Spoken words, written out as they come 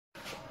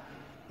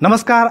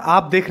नमस्कार,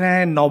 आप देख रहे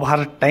हैं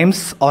नवभारत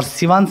टाइम्स और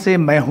सिवान से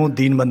मैं हूं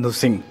दीनबंधु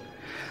सिंह।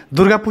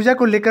 दुर्गा पूजा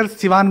को लेकर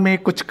सिवान में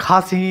कुछ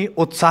खास ही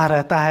उत्साह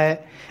रहता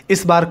है।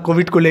 इस बार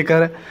कोविड को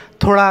लेकर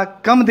थोड़ा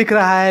कम दिख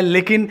रहा है,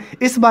 लेकिन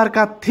इस बार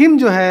का थीम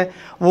जो है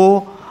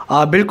वो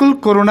बिल्कुल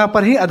कोरोना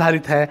पर ही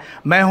आधारित है।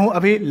 मैं हूं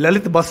अभी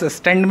ललित बस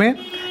स्टैंड में।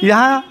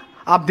 यहाँ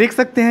आप देख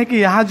सकते हैं कि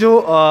यहाँ जो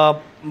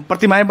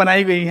प्रतिमाएं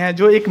बनाई गई हैं,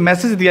 जो एक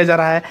मैसेज दिया जा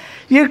रहा है,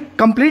 ये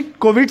कंप्लीट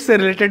कोविड से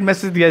रिलेटेड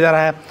मैसेज दिया जा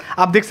रहा है।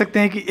 आप देख सकते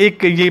हैं कि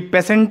एक ये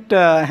पेशेंट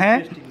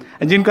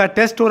हैं जिनका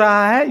टेस्ट हो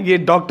रहा है, ये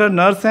डॉक्टर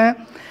नर्स हैं,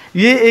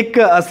 ये एक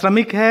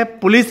श्रमिक है,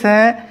 पुलिस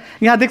है।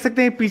 यहाँ देख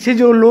सकते हैं पीछे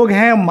जो लोग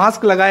हैं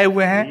मास्क लगाए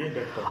हुए हैं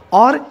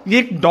और ये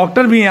एक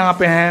डॉक्टर भी यहाँ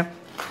पे हैं।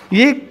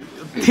 ये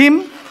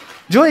थीम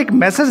जो एक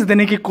मैसेज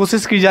देने की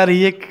कोशिश की जा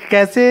रही है,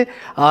 कैसे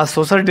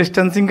सोशल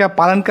डिस्टेंसिंग का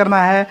पालन करना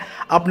है,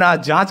 अपना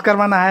जांच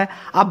करवाना है।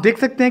 आप देख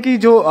सकते हैं कि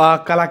जो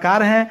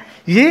कलाकार हैं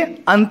ये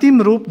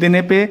अंतिम रूप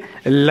देने पे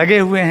लगे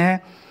हुए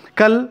हैं।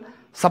 कल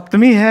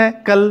सप्तमी है,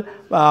 कल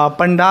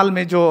पंडाल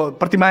में जो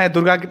प्रतिमाएं,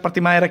 दुर्गा की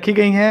प्रतिमाएं रखी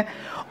गई हैं,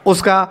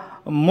 उसका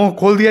मुंह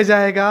खोल दिया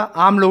जाएगा।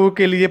 आम लोगों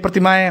के लिए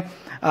प्रतिमाएं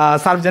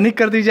सार्वजनिक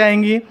कर दी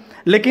जाएंगी,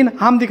 लेकिन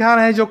हम दिखा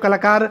रहे हैं जो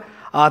कलाकार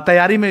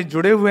तैयारी में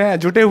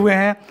जुटे हुए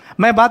हैं।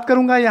 मैं बात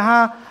करूंगा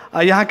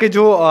यहाँ के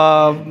जो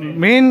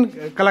मेन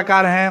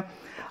कलाकार हैं।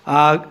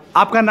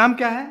 आपका नाम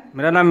क्या है?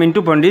 मेरा नाम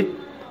मिंटू पंडित।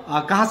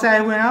 कहाँ से आए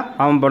हुए हैं आप?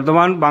 हम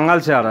वर्धमान बंगाल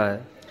से आ रहा है।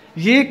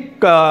 ये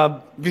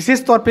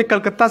विशेष तौर पे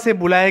कलकत्ता से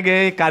बुलाए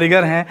गए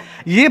कारीगर हैं।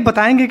 ये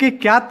बताएंगे कि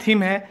क्या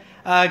थीम है,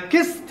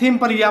 किस थीम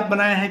पर ये आप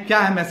बनाए हैं, क्या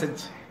है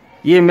मैसेज?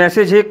 ये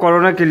मैसेज है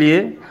कोरोना के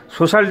लिए।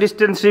 सोशल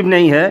डिस्टेंसिंग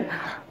नहीं है,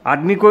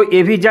 आदमी को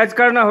ये भी जांच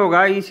करना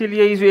होगा,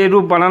 इसीलिए ये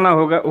रूप बनाना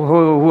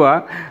हुआ।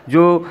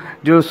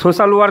 जो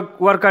सोशल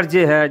वर्कर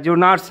जो है, जो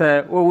नर्स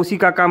है, वो उसी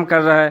का काम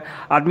कर रहा है,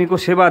 आदमी को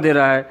सेवा दे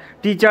रहा है।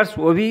 टीचर्स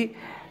वो भी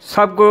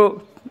सबको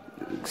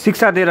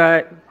शिक्षा दे रहा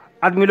है।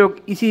 आदमी लोग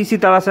इसी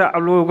तरह से आप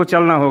लोगों को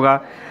चलना होगा।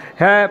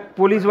 है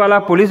पुलिस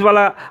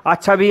वाला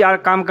अच्छा भी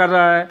काम कर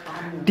रहा है।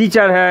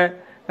 टीचर है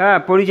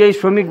परिचय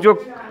श्रमिक जो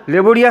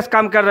लेबोरियस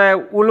काम कर रहा है,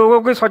 उन लोगों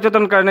को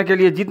सचेतन करने के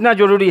लिए जितना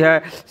जरूरी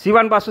है,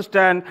 Siwan bus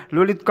stand,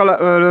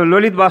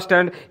 Lalit bus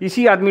stand,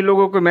 इसी आदमी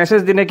लोगों को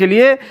मैसेज देने के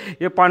लिए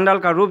ये पंडाल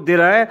का रूप दे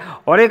रहा है।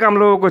 और एक हम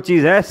लोगों को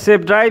चीज़ है,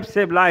 सेफ ड्राइव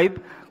सेव लाइफ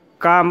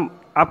काम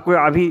आपको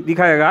अभी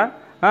दिखाएगा।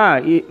 हाँ,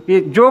 ये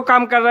जो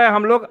काम कर रहा है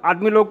हम लोग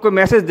आदमी लोग को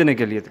मैसेज देने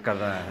के लिए कर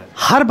रहा है।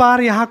 हर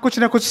बार यहाँ कुछ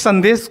ना कुछ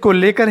संदेश को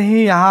लेकर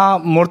ही यहाँ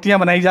मूर्तियाँ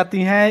बनाई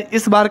जाती हैं।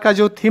 इस बार का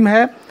जो थीम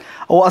है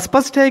वो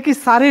स्पष्ट है कि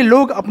सारे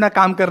लोग अपना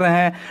काम कर रहे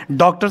हैं।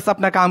 डॉक्टर्स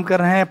अपना काम कर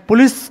रहे हैं,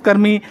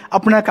 पुलिसकर्मी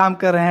अपना काम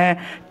कर रहे हैं,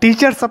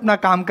 टीचर्स अपना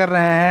काम कर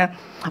रहे हैं,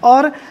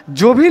 और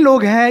जो भी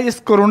लोग हैं इस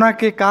कोरोना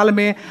के काल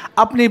में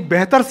अपनी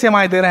बेहतर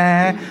सेवाएं दे रहे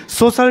हैं।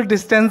 सोशल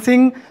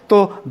डिस्टेंसिंग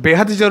तो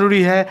बेहद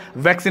ज़रूरी है,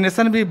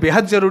 वैक्सीनेशन भी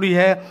बेहद ज़रूरी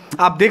है।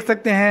 आप देख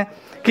सकते हैं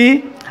कि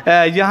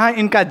यहाँ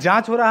इनका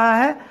जांच हो रहा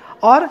है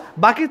और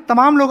बाकी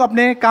तमाम लोग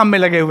अपने काम में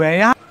लगे हुए हैं।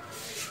 यहाँ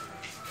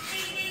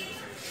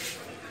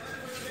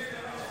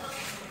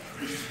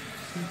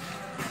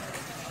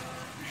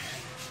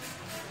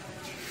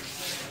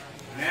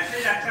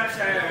मैसेज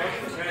अच्छा है।